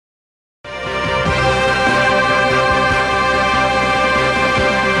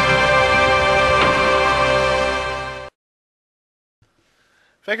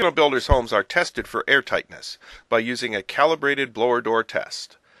Faganel Builders homes are tested for airtightness by using a calibrated blower door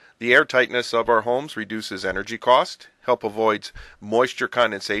test. The airtightness of our homes reduces energy cost, help avoids moisture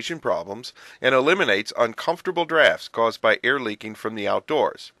condensation problems, and eliminates uncomfortable drafts caused by air leaking from the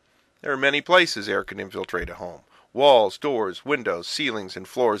outdoors. There are many places air can infiltrate a home. Walls, doors, windows, ceilings, and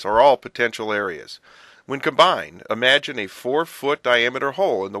floors are all potential areas. When combined, imagine a 4-foot diameter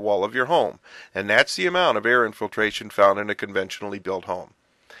hole in the wall of your home, and that's the amount of air infiltration found in a conventionally built home.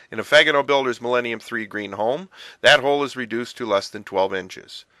 In a Faganel Builders Millennium III Green home, that hole is reduced to less than 12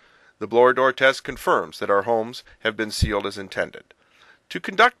 inches. The blower door test confirms that our homes have been sealed as intended. To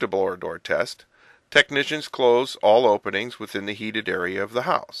conduct a blower door test, technicians close all openings within the heated area of the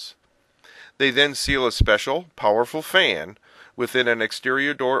house. They then seal a special, powerful fan within an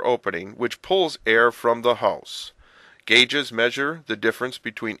exterior door opening which pulls air from the house. Gauges measure the difference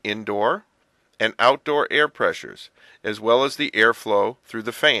between indoor and outdoor air pressures, as well as the airflow through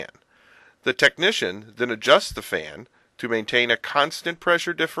the fan. The technician then adjusts the fan to maintain a constant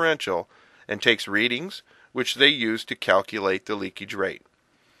pressure differential and takes readings, which they use to calculate the leakage rate.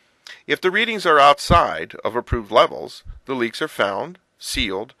 If the readings are outside of approved levels, the leaks are found,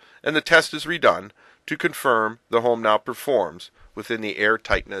 sealed, and the test is redone to confirm the home now performs within the air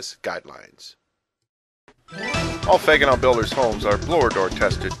tightness guidelines. All Faganel Builders homes are blower door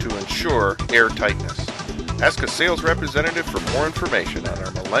tested to ensure air tightness. Ask a sales representative for more information on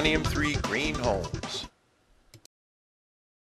our Millennium III Green homes.